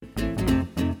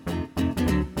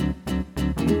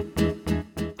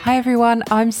Hi everyone,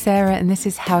 I'm Sarah and this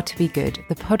is How to Be Good,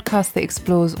 the podcast that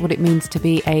explores what it means to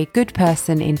be a good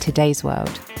person in today's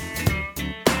world.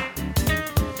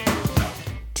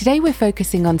 Today we're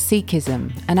focusing on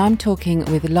Sikhism and I'm talking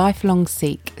with lifelong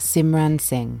Sikh Simran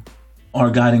Singh. Our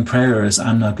guiding prayer is,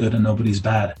 I'm not good and nobody's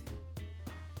bad.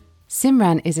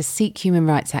 Simran is a Sikh human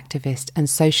rights activist and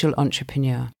social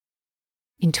entrepreneur.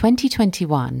 In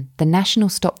 2021, the National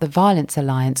Stop the Violence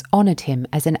Alliance honoured him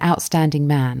as an outstanding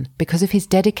man because of his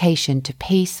dedication to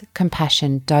peace,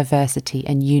 compassion, diversity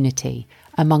and unity,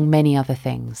 among many other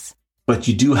things. But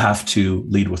you do have to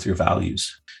lead with your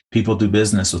values. People do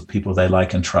business with people they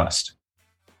like and trust.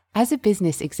 As a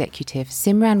business executive,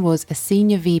 Simran was a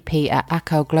senior VP at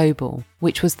Akal Global,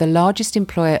 which was the largest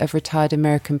employer of retired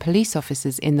American police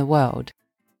officers in the world.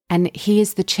 And he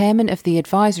is the chairman of the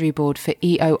advisory board for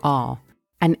EOR,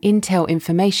 an Intel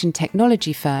information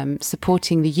technology firm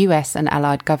supporting the US and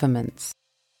allied governments.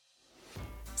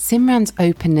 Simran's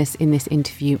openness in this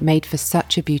interview made for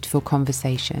such a beautiful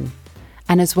conversation.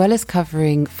 And as well as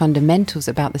covering fundamentals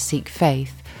about the Sikh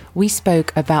faith, we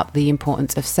spoke about the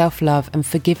importance of self-love and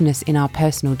forgiveness in our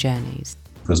personal journeys.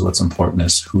 Because what's important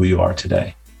is who you are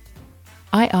today.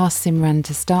 I asked Simran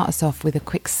to start us off with a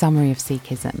quick summary of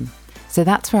Sikhism. So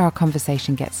that's where our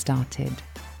conversation gets started.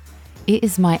 It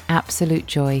is my absolute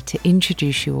joy to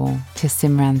introduce you all to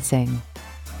Simran Singh.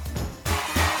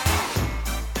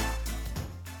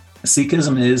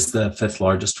 Sikhism is the fifth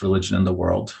largest religion in the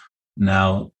world.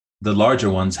 Now, the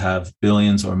larger ones have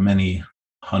billions or many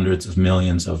hundreds of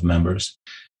millions of members.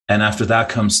 And after that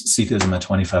comes Sikhism at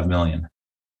 25 million.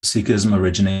 Sikhism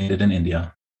originated in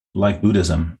India, like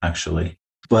Buddhism, actually.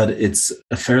 But it's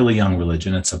a fairly young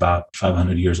religion. It's about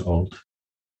 500 years old.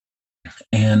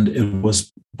 And it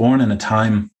was born in a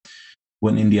time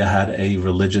when India had a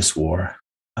religious war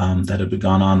that had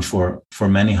gone on for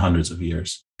many hundreds of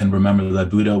years. And remember that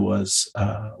Buddha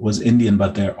was Indian,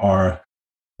 but there are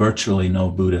virtually no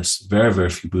Buddhists, very,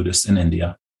 very few Buddhists in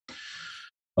India.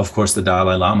 Of course, the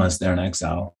Dalai Lama is there in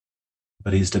exile,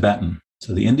 but he's Tibetan.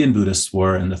 So the Indian Buddhists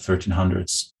were in the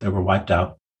 1300s. They were wiped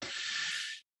out.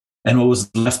 And what was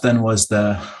left then was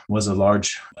a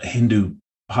large Hindu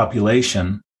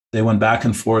population. They went back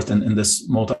and forth in this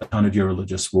multi-hundred-year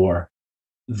religious war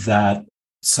that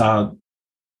saw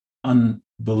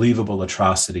unbelievable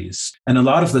atrocities. And a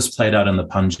lot of this played out in the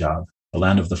Punjab, the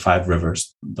land of the five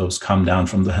rivers. Those come down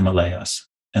from the Himalayas.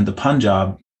 And the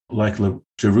Punjab, like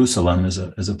Jerusalem, is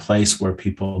a place where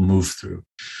people move through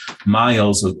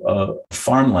miles of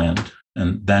farmland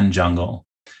and then jungle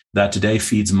that today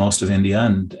feeds most of India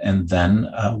and then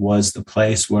was the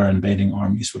place where invading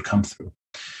armies would come through.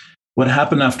 What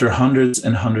happened after hundreds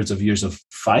and hundreds of years of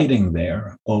fighting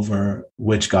there over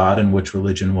which God and which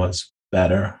religion was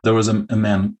better, there was a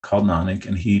man called Nanak,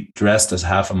 and he dressed as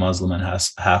half a Muslim and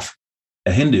half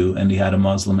a Hindu, and he had a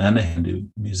Muslim and a Hindu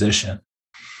musician.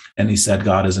 And he said,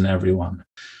 God is in everyone.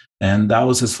 And that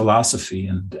was his philosophy.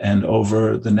 And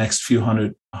over the next few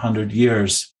hundred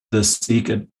years, the Sikh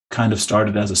had kind of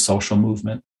started as a social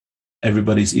movement.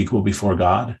 Everybody's equal before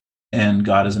God, and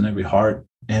God is in every heart.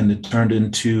 And it turned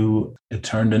into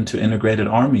integrated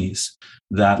armies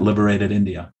that liberated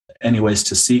India. Anyways,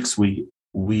 to Sikhs,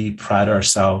 we pride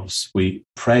ourselves. We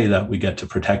pray that we get to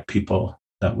protect people,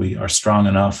 that we are strong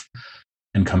enough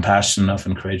and compassionate enough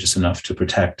and courageous enough to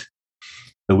protect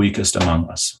the weakest among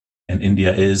us. And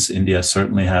India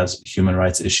certainly has human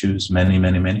rights issues, many,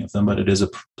 many, many of them, but it is a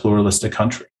pluralistic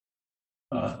country.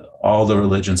 All the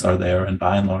religions are there and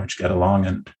by and large get along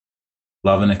and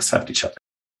love and accept each other.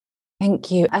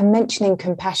 Thank you. I'm mentioning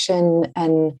compassion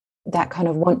and that kind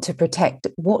of want to protect.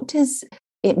 What does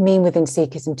it mean within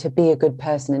Sikhism to be a good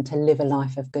person and to live a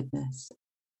life of goodness?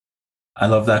 I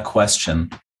love that question.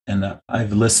 And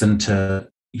I've listened to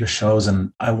your shows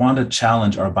and I want to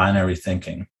challenge our binary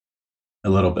thinking a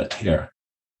little bit here.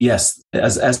 Yes,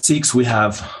 as Sikhs, we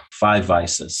have five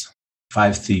vices,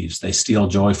 five thieves. They steal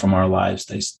joy from our lives.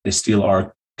 They steal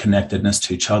our connectedness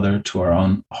to each other, to our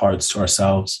own hearts, to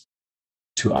ourselves,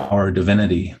 to our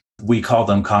divinity. We call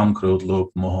them Kam, Krodh,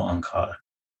 Lobh, Moh, Ankar.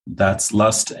 That's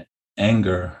lust,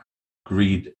 anger,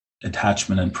 greed,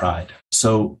 attachment, and pride.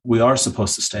 So we are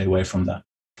supposed to stay away from that.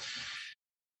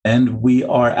 And we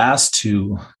are asked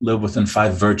to live within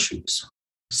five virtues,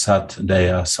 Sat,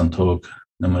 Daya, Santokh,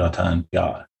 Namrata, and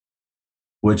Pyar,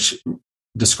 which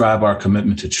describe our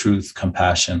commitment to truth,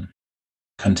 compassion,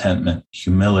 contentment,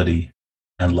 humility,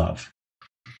 and love.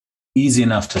 Easy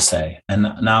enough to say. And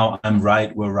now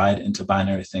we're right into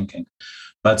binary thinking.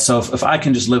 But so if I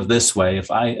can just live this way,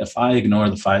 if I ignore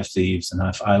the five thieves and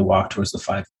if I walk towards the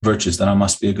five virtues, then I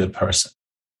must be a good person.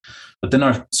 But then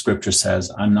our scripture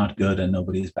says, I'm not good and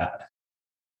nobody is bad.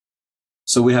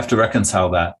 So we have to reconcile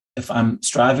that. If I'm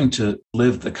striving to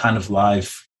live the kind of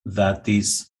life that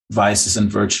these vices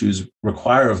and virtues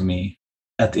require of me,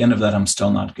 at the end of that, I'm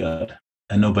still not good,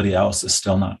 and nobody else is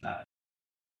still not bad.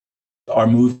 Our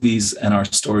movies and our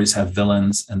stories have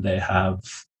villains, and they have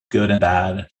good and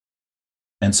bad.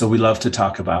 And so we love to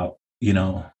talk about, we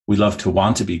love to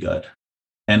want to be good.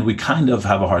 And we kind of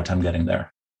have a hard time getting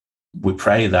there. We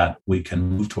pray that we can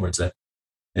move towards it.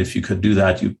 If you could do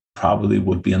that, you probably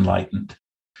would be enlightened.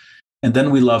 And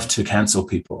then we love to cancel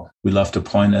people. We love to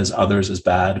point as others as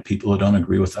bad, people who don't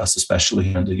agree with us, especially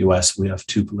here in the US. We have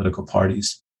two political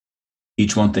parties.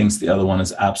 Each one thinks the other one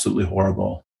is absolutely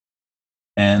horrible.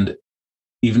 And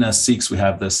even as Sikhs, we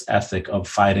have this ethic of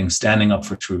fighting, standing up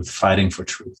for truth, fighting for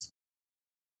truth.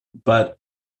 But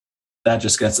that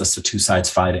just gets us to two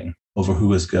sides fighting over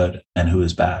who is good and who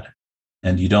is bad.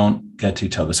 And you don't get to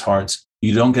each other's hearts.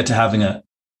 You don't get to having a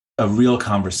real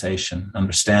conversation,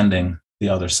 understanding the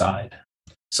other side.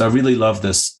 So I really love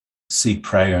this Sikh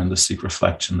prayer and the Sikh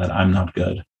reflection that I'm not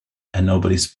good and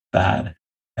nobody's bad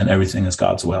and everything is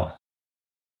God's will.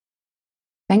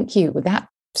 Thank you. That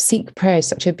Sikh prayer is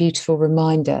such a beautiful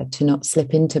reminder to not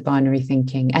slip into binary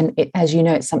thinking. And as you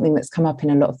know, it's something that's come up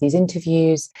in a lot of these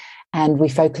interviews. And we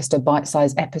focused a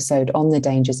bite-sized episode on the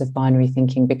dangers of binary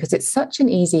thinking because it's such an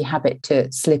easy habit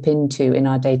to slip into in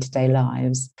our day-to-day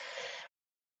lives.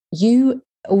 You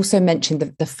also mentioned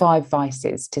the 5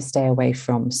 vices to stay away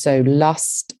from. So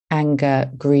lust, anger,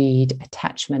 greed,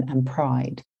 attachment, and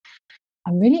pride.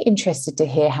 I'm really interested to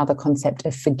hear how the concept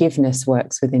of forgiveness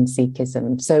works within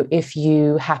Sikhism. So if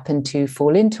you happen to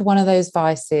fall into one of those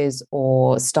vices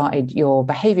or your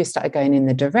behavior started going in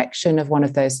the direction of one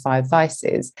of those 5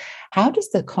 vices, how does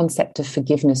the concept of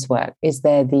forgiveness work? Is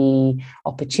there the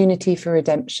opportunity for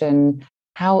redemption?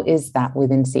 How is that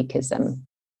within Sikhism?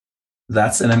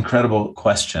 That's an incredible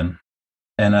question.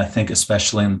 And I think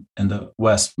especially in the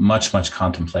West, much, much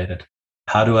contemplated.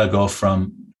 How do I go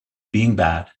from being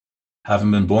bad,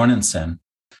 having been born in sin,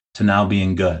 to now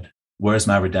being good? Where's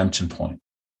my redemption point?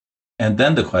 And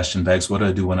then the question begs, what do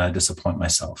I do when I disappoint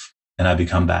myself and I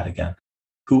become bad again?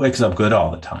 Who wakes up good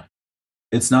all the time?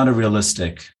 It's not a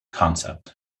realistic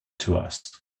concept to us,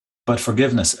 but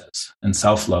forgiveness is, and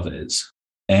self-love is,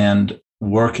 and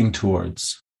working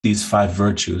towards these 5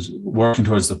 virtues, working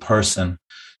towards the person,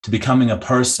 to becoming a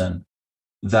person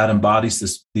that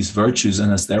embodies these virtues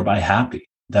and is thereby happy,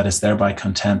 that is thereby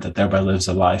content, that thereby lives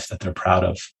a life that they're proud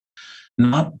of.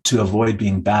 Not to avoid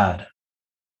being bad,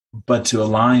 but to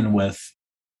align with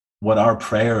what our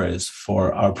prayer is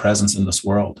for our presence in this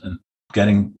world and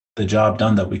getting the job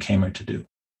done that we came here to do.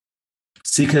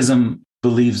 Sikhism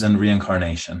believes in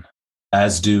reincarnation,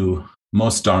 as do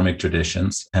most Dharmic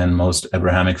traditions, and most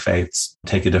Abrahamic faiths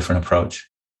take a different approach.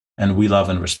 And we love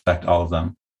and respect all of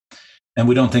them. And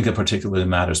we don't think it particularly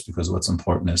matters because what's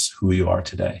important is who you are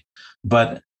today.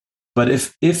 But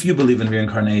if you believe in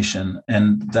reincarnation,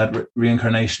 and that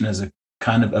reincarnation is a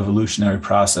kind of evolutionary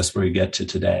process where you get to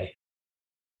today,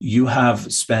 you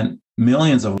have spent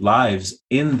millions of lives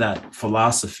in that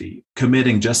philosophy,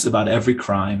 committing just about every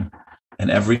crime and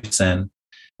every sin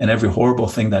and every horrible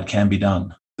thing that can be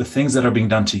done. The things that are being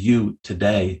done to you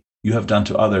today, you have done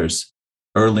to others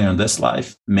earlier in this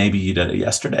life. Maybe you did it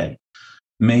yesterday.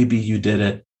 Maybe you did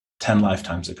it 10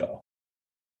 lifetimes ago.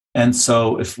 And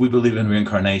so if we believe in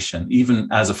reincarnation, even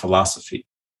as a philosophy,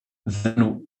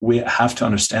 then we have to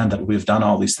understand that we've done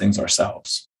all these things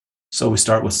ourselves. So we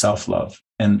start with self-love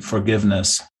and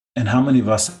forgiveness. And how many of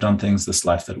us have done things this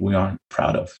life that we aren't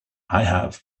proud of? I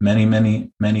have many,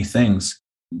 many, many things.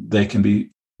 They can be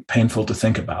painful to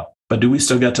think about. But do we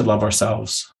still get to love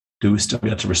ourselves? Do we still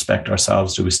get to respect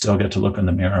ourselves? Do we still get to look in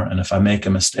the mirror? And if I make a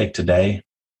mistake today,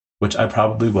 which I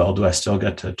probably will, do I still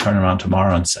get to turn around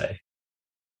tomorrow and say,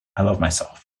 I love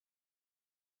myself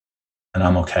and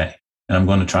I'm okay. And I'm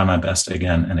going to try my best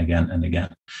again and again and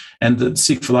again. And the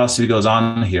Sikh philosophy goes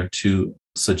on here to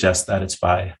suggest that it's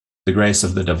by the grace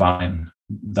of the divine,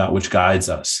 that which guides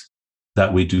us,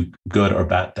 that we do good or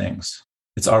bad things.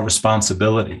 It's our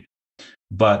responsibility.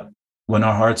 But when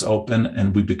our hearts open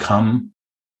and we become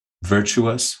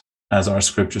virtuous, as our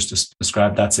scriptures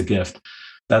describe, that's a gift.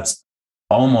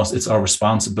 It's our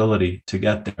responsibility to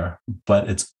get there, but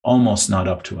it's almost not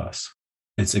up to us.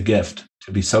 It's a gift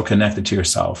to be so connected to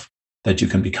yourself that you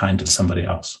can be kind to somebody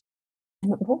else.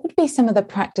 And what would be some of the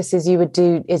practices you would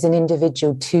do as an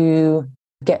individual to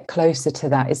get closer to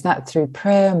that? Is that through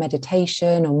prayer,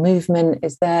 meditation, or movement?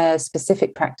 Is there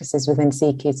specific practices within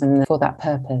Sikhism for that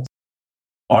purpose?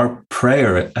 Our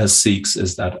prayer as Sikhs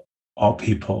is that all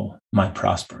people might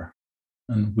prosper.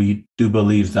 And we do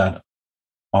believe that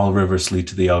all rivers lead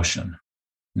to the ocean.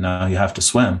 Now you have to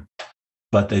swim,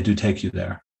 but they do take you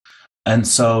there. And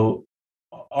so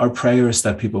our prayer is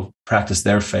that people practice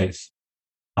their faith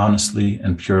honestly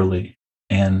and purely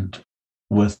and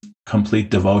with complete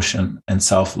devotion and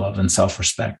self-love and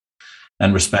self-respect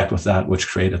and respect with that which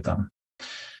created them.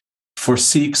 For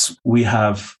Sikhs,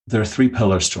 there are 3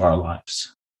 pillars to our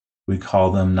lives. We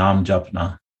call them Nam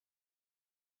Japna,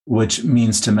 which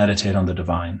means to meditate on the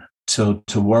divine, to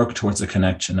work towards a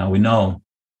connection. Now we know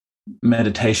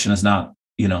meditation is not,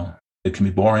 it can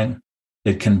be boring,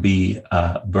 it can be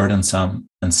burdensome,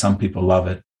 and some people love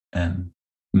it. And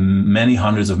many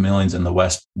hundreds of millions in the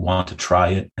West want to try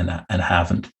it and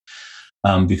haven't,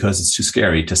 because it's too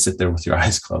scary to sit there with your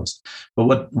eyes closed.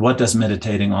 But what does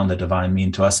meditating on the divine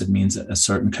mean to us? It means a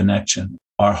certain connection.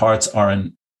 Our hearts are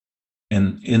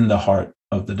in the heart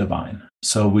of the divine.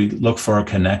 So we look for a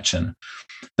connection.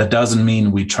 That doesn't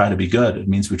mean we try to be good. It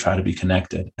means we try to be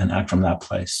connected and act from that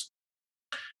place.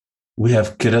 We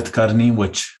have Kirat Karni,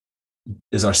 which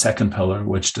is our second pillar,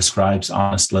 which describes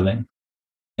honest living.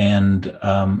 And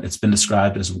it's been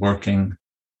described as working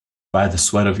by the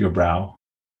sweat of your brow,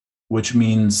 which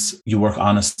means you work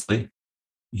honestly.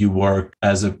 You work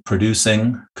as a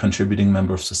producing, contributing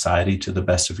member of society to the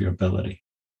best of your ability.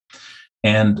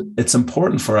 And it's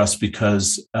important for us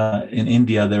because in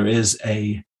India, there is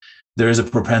a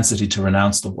propensity to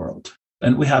renounce the world.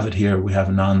 And we have it here. We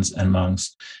have nuns and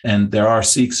monks. And there are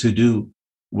Sikhs who do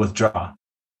withdraw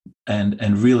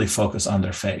and really focus on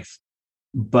their faith.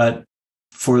 But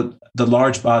for the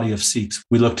large body of Sikhs,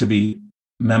 we look to be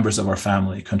members of our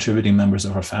family, contributing members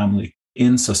of our family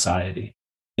in society,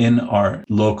 in our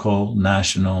local,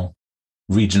 national,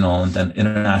 regional, and then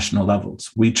international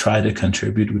levels. We try to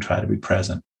contribute, we try to be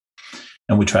present,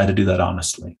 and we try to do that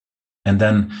honestly. And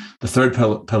then the third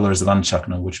pillar is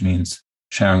Vanchakna, which means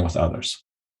sharing with others.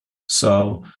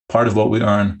 So part of what we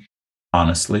earn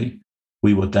honestly,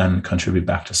 we would then contribute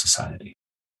back to society.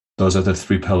 Those are the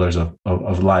 3 pillars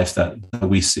of life that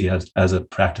we see as a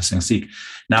practicing Sikh.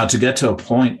 Now, to get to a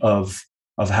point of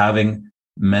having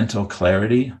mental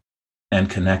clarity and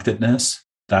connectedness,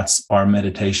 that's our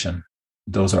meditation.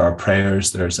 Those are our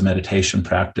prayers. There's a meditation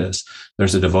practice.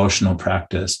 There's a devotional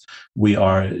practice. We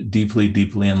are deeply,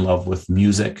 deeply in love with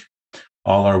music.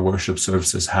 All our worship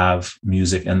services have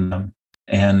music in them.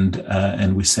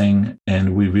 And we sing,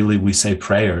 and we say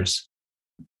prayers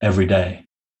every day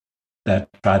that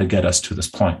try to get us to this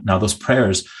point. Now, those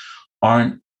prayers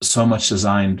aren't so much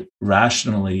designed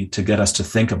rationally to get us to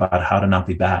think about how to not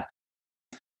be bad.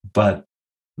 But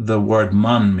the word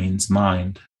man means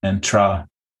mind, and tra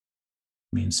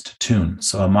means to tune.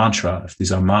 So a mantra, if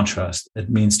these are mantras,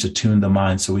 it means to tune the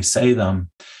mind. So we say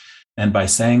them, and by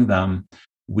saying them,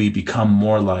 we become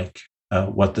more like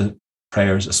what the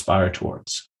prayers aspire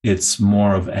towards. It's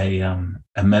more of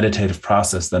a meditative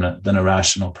process than a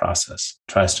rational process.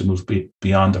 It tries to move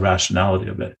beyond the rationality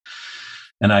of it.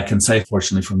 And I can say,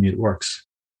 fortunately for me, it works.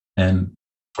 And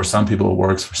for some people it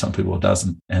works, for some people it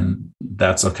doesn't. And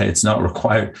that's okay. It's not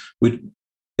required.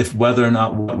 If whether or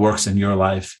not what works in your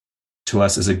life to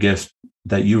us is a gift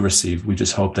that you receive, we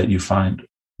just hope that you find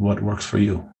what works for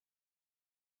you.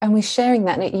 And we're sharing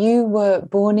that. And you were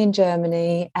born in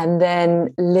Germany and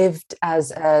then lived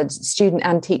as a student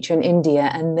and teacher in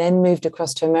India and then moved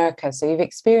across to America. So you've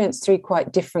experienced 3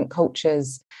 quite different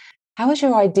cultures. How has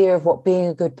your idea of what being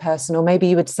a good person, or maybe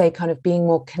you would say kind of being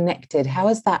more connected, how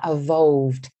has that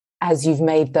evolved as you've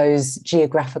made those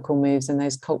geographical moves and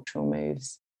those cultural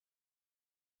moves?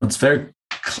 It's very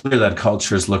clear that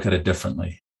cultures look at it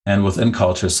differently. And within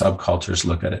cultures, subcultures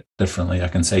look at it differently. I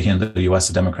can say here in the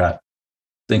US, a Democrat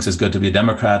thinks it's good to be a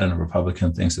Democrat and a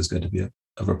Republican thinks it's good to be a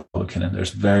Republican. And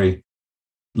there's very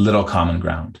little common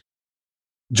ground.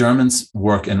 Germans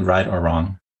work in right or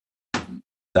wrong.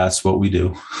 That's what we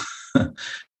do.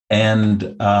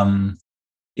 And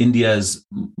India is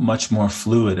much more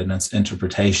fluid in its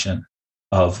interpretation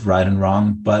of right and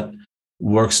wrong, but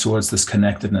works towards this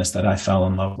connectedness that I fell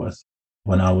in love with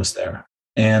when I was there.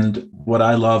 And what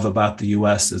I love about the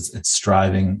US is it's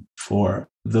striving for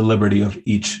the liberty of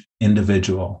each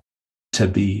individual to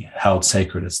be held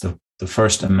sacred. It's the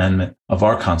First Amendment of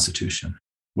our Constitution,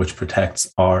 which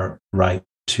protects our right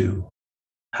to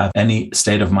have any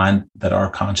state of mind that our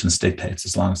conscience dictates,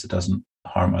 as long as it doesn't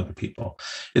harm other people.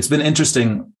 It's been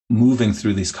interesting moving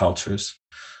through these cultures.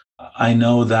 I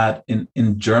know that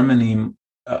in Germany,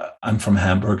 I'm from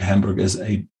Hamburg. Hamburg is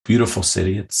a beautiful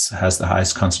city. It has the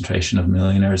highest concentration of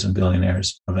millionaires and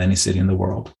billionaires of any city in the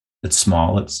world. It's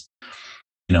small. It's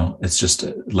just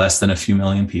less than a few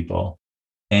million people.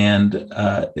 And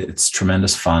it's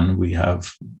tremendous fun. We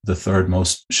have the 3rd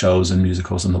most shows and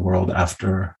musicals in the world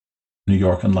after New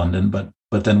York and London,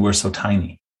 but then we're so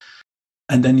tiny.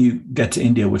 And then you get to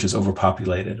India, which is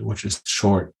overpopulated, which is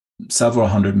short several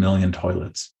 100 million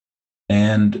toilets,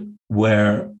 and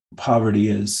where poverty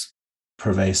is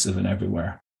pervasive and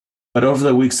everywhere. But over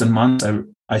the weeks and months,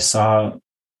 I saw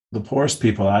the poorest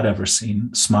people I'd ever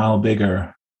seen smile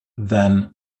bigger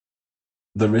than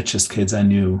the richest kids I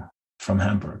knew from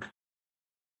Hamburg.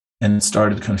 And it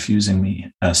started confusing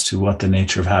me as to what the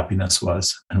nature of happiness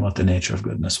was and what the nature of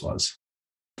goodness was.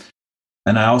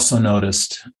 And I also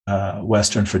noticed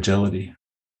Western fragility.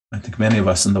 I think many of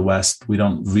us in the West, we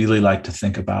don't really like to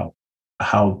think about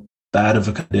how bad of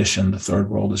a condition the third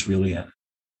world is really in.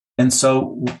 And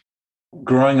so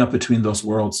growing up between those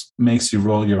worlds makes you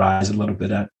roll your eyes a little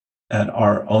bit at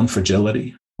our own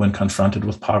fragility when confronted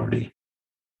with poverty.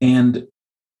 And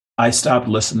I stopped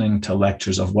listening to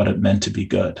lectures of what it meant to be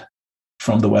good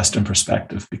from the Western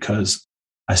perspective, because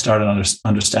I started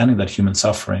understanding that human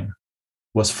suffering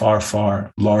was far,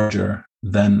 far larger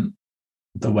than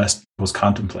the West was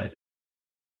contemplating.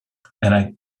 And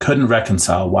I couldn't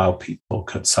reconcile why people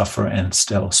could suffer and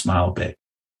still smile big. It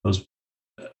was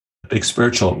a big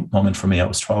spiritual moment for me. I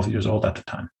was 12 years old at the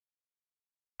time.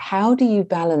 How do you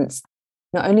balance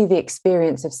not only the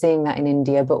experience of seeing that in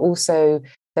India, but also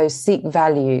those Sikh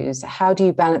values? How do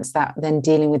you balance that then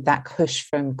dealing with that push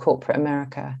from corporate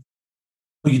America?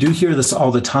 Well, you do hear this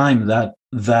all the time,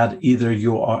 that either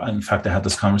you are, in fact, I had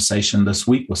this conversation this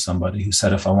week with somebody who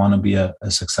said, if I want to be a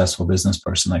successful business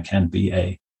person, I can't be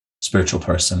a spiritual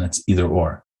person. It's either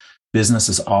or. Business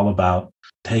is all about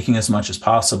taking as much as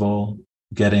possible,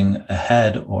 getting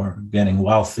ahead or getting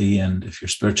wealthy. And if you're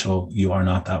spiritual, you are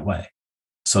not that way.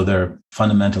 So they're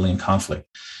fundamentally in conflict.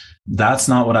 That's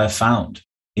not what I found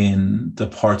in the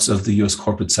parts of the US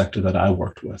corporate sector that I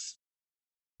worked with.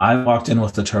 I walked in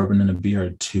with a turban and a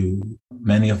beard to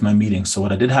many of my meetings. So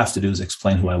what I did have to do is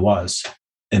explain who I was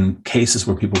in cases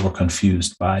where people were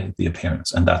confused by the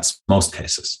appearance. And that's most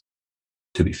cases,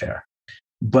 to be fair.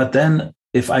 But then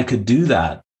if I could do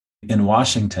that in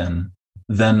Washington,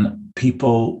 then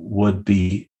people would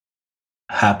be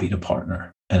happy to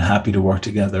partner and happy to work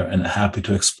together and happy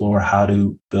to explore how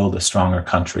to build a stronger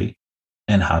country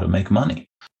and how to make money.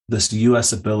 This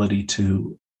US ability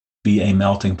to be a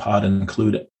melting pot and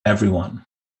include everyone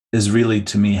is really,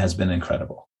 to me, has been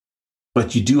incredible.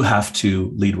 But you do have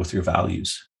to lead with your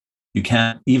values. You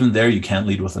can't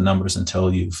lead with the numbers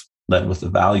until you've led with the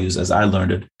values. As I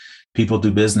learned it, people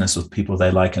do business with people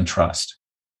they like and trust.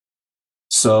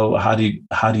 So how do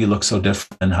you look so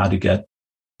different, and how do you get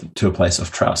to a place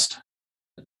of trust?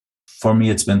 For me,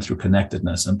 it's been through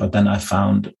connectedness. But then I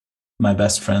found my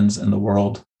best friends in the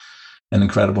world and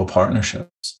incredible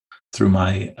partnerships through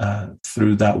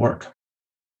that work.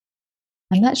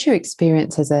 And that's your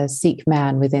experience as a Sikh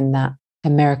man within that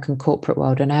American corporate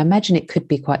world. And I imagine it could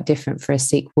be quite different for a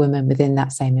Sikh woman within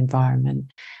that same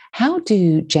environment. How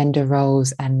do gender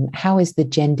roles and how is the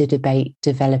gender debate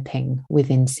developing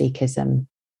within Sikhism?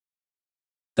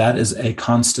 That is a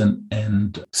constant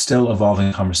and still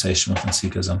evolving conversation within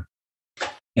Sikhism.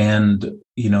 And,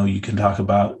 you can talk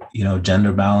about,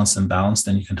 gender balance and balance,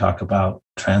 then you can talk about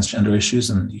transgender issues,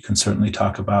 and you can certainly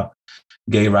talk about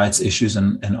gay rights issues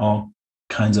and all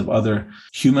kinds of other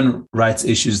human rights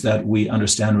issues that we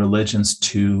understand religions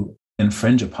to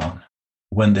infringe upon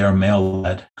when they're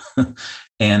male-led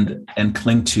and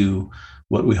cling to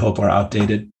what we hope are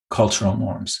outdated cultural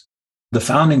norms. The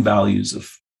founding values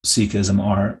of Sikhism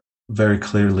are very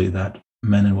clearly that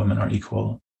men and women are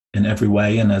equal in every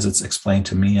way. And as it's explained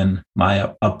to me in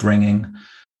my upbringing,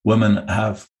 women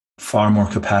have far more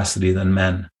capacity than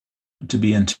men to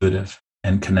be intuitive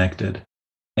and connected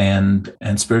and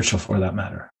spiritual, for that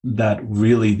matter, that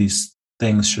really these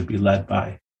things should be led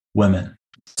by women.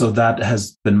 So that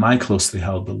has been my closely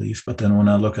held belief. But then when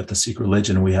I look at the Sikh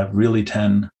religion, we have really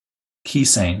 10 key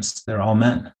saints. They're all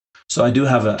men. So I do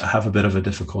have a bit of a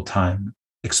difficult time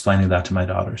explaining that to my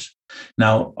daughters.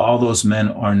 Now, all those men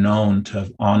are known to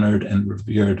have honored and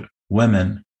revered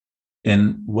women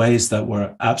in ways that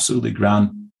were absolutely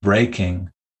groundbreaking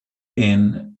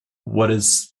in what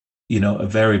is, a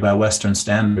very, by Western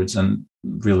standards and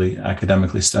really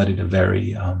academically studied, a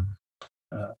very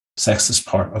sexist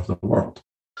part of the world.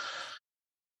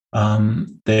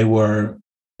 They were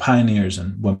pioneers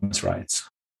in women's rights.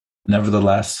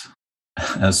 Nevertheless,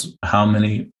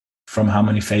 from how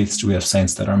many faiths do we have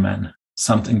saints that are men?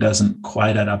 Something doesn't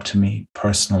quite add up to me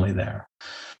personally there.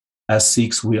 As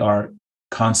Sikhs, we are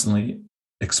constantly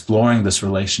exploring this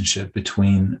relationship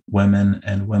between women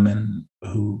and women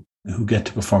who get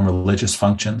to perform religious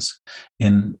functions.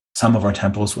 In some of our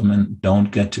temples, women don't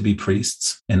get to be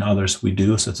priests. In others, we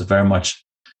do. So it's very much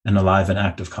an alive and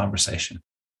active conversation.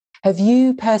 Have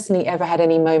you personally ever had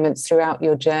any moments throughout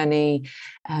your journey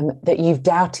that you've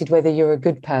doubted whether you're a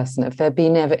good person? Have there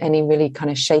been ever any really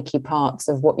kind of shaky parts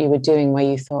of what you were doing where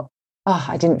you thought, oh,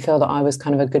 I didn't feel that I was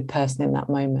kind of a good person in that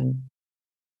moment?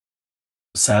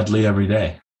 Sadly, every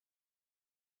day.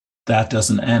 That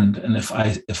doesn't end. And if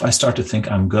I start to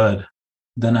think I'm good,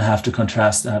 then I have to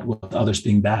contrast that with others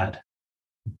being bad.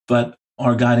 But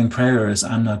our guiding prayer is,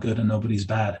 I'm not good and nobody's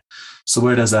bad. So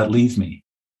where does that leave me?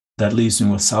 That leaves me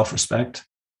with self-respect,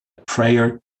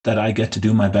 prayer that I get to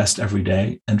do my best every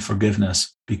day, and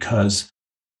forgiveness, because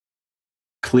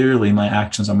clearly my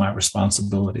actions are my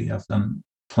responsibility. I've done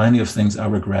plenty of things I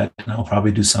regret, and I'll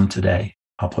probably do some today.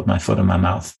 I'll put my foot in my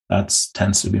mouth. That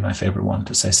tends to be my favorite one,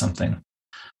 to say something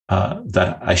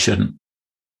that I shouldn't.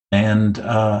 And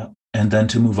then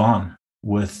to move on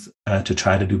with, to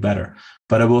try to do better.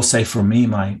 But I will say, for me,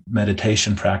 my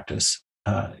meditation practice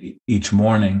each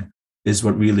morning is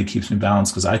what really keeps me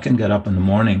balanced, because I can get up in the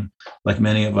morning, like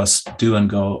many of us do, and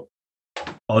go,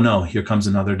 oh no, here comes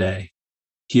another day.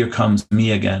 Here comes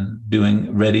me again,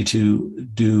 ready to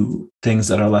do things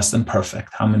that are less than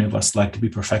perfect. How many of us like to be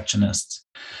perfectionists?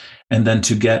 And then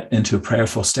to get into a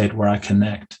prayerful state where I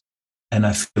connect and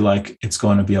I feel like it's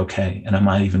going to be okay. And I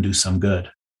might even do some good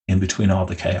in between all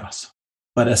the chaos.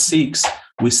 But as Sikhs,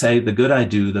 we say the good I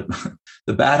do,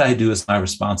 the bad I do is my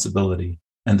responsibility.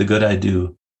 And the good I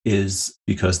do is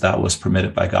because that was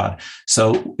permitted by God.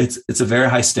 So it's a very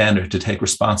high standard to take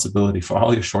responsibility for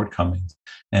all your shortcomings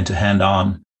and to hand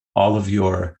on all of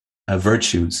your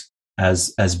virtues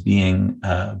as being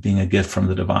a gift from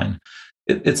the divine.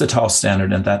 It's a tall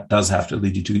standard, and that does have to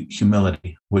lead you to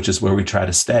humility, which is where we try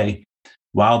to stay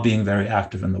while being very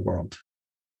active in the world.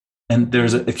 And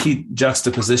there's a key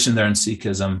juxtaposition there in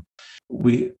Sikhism.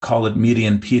 We call it Miri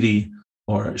and Piri,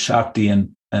 or Shakti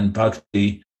and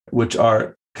Bhakti, which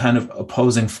are kind of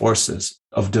opposing forces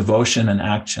of devotion and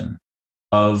action,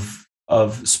 of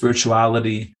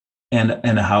spirituality and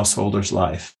a householder's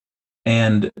life.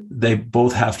 And they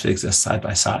both have to exist side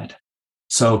by side.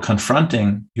 So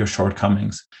confronting your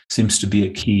shortcomings seems to be a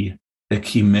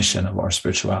key mission of our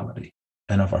spirituality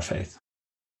and of our faith.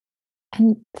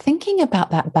 And thinking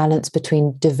about that balance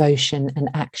between devotion and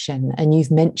action, and you've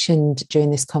mentioned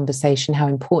during this conversation how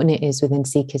important it is within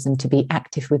Sikhism to be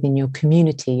active within your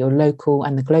community, your local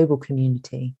and the global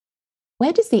community.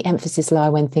 Where does the emphasis lie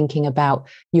when thinking about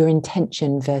your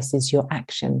intention versus your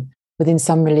action? Within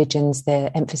some religions,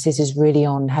 their emphasis is really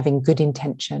on having good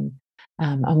intention,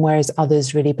 and whereas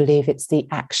others really believe it's the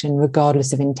action,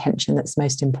 regardless of intention, that's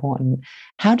most important.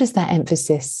 How does that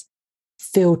emphasis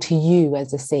feel to you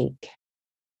as a Sikh?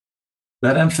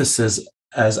 That emphasis,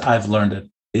 as I've learned it,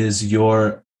 is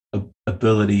your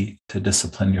ability to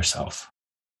discipline yourself,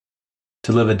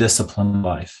 to live a disciplined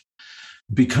life.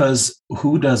 Because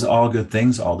who does all good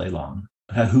things all day long?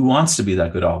 Who wants to be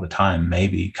that good all the time?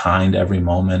 Maybe kind every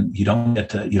moment. You don't get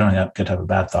to have a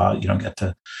bad thought. You don't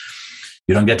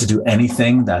get to do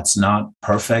anything that's not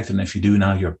perfect. And if you do,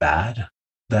 now you're bad.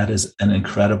 That is an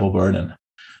incredible burden.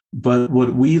 But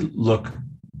what we look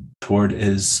toward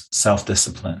is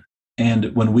self-discipline.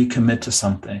 And when we commit to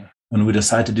something, when we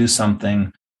decide to do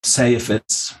something, say if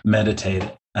it's meditate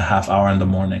a half hour in the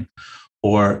morning,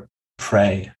 or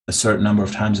pray a certain number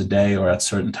of times a day, or at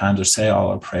certain times, or say all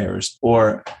our prayers,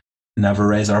 or never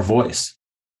raise our voice,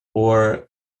 or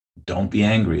don't be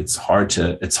angry. It's hard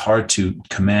to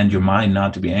command your mind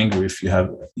not to be angry if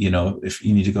if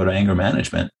you need to go to anger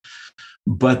management.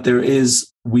 But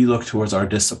we look towards our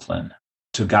discipline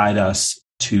to guide us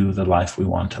to the life we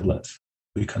want to live.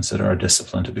 We consider our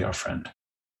discipline to be our friend.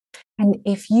 And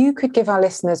if you could give our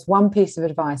listeners one piece of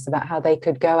advice about how they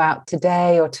could go out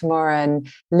today or tomorrow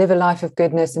and live a life of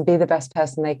goodness and be the best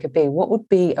person they could be, what would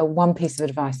be one piece of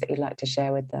advice that you'd like to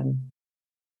share with them?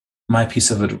 My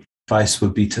piece of advice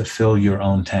would be to fill your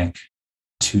own tank,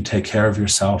 to take care of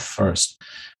yourself first,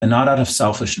 and not out of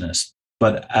selfishness,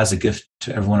 but as a gift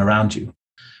to everyone around you.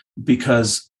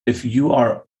 Because if you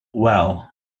are well,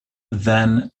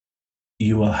 then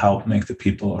you will help make the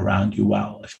people around you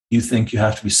well. If you think you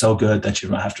have to be so good that you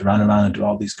don't have to run around and do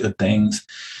all these good things,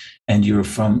 and you're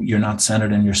not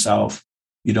centered in yourself,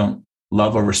 you don't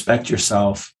love or respect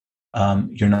yourself,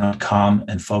 you're not calm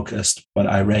and focused, but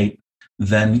irate,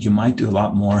 then you might do a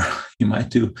lot more. You might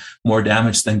do more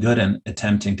damage than good in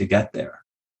attempting to get there.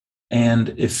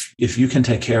 And if you can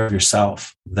take care of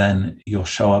yourself, then you'll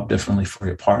show up differently for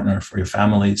your partner, for your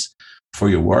families, for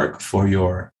your work, for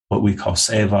your what we call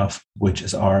seva, which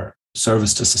is our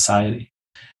service to society.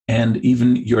 And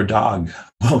even your dog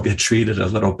will get treated a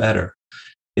little better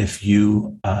if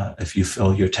you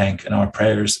fill your tank. And our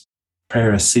prayer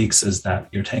as Sikhs is that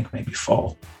your tank may be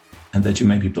full. and that you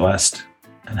may be blessed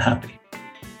and happy.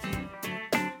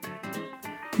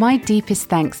 My deepest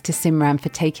thanks to Simran for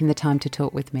taking the time to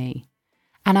talk with me.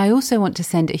 And I also want to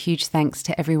send a huge thanks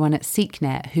to everyone at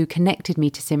SeekNet who connected me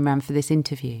to Simran for this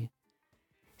interview.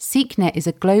 SeekNet is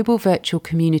a global virtual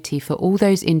community for all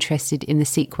those interested in the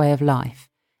Sikh way of life,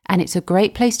 and it's a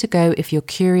great place to go if you're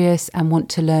curious and want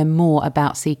to learn more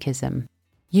about Sikhism.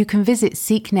 You can visit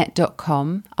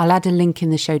seeknet.com, I'll add a link in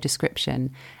the show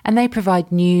description, and they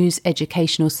provide news,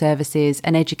 educational services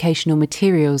and educational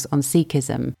materials on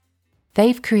Sikhism.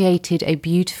 They've created a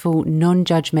beautiful,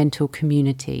 non-judgmental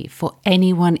community for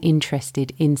anyone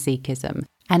interested in Sikhism,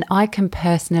 and I can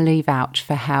personally vouch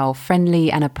for how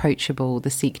friendly and approachable the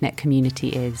SeekNet community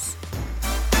is.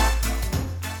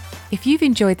 If you've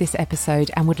enjoyed this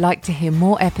episode and would like to hear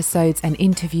more episodes and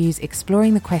interviews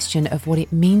exploring the question of what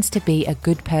it means to be a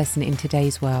good person in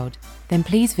today's world, then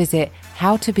please visit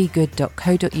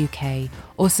howtobegood.co.uk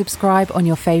or subscribe on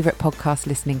your favourite podcast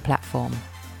listening platform.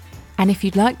 And if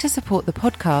you'd like to support the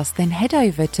podcast, then head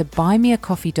over to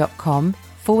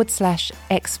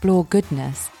buymeacoffee.com/explore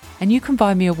goodness, and you can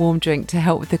buy me a warm drink to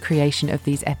help with the creation of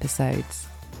these episodes.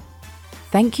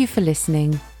 Thank you for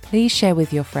listening. Please share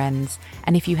with your friends.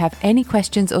 And if you have any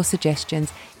questions or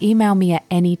suggestions, email me at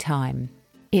any time.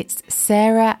 It's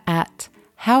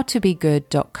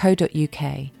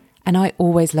sarah@howtobegood.co.uk, and I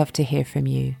always love to hear from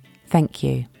you. Thank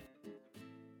you.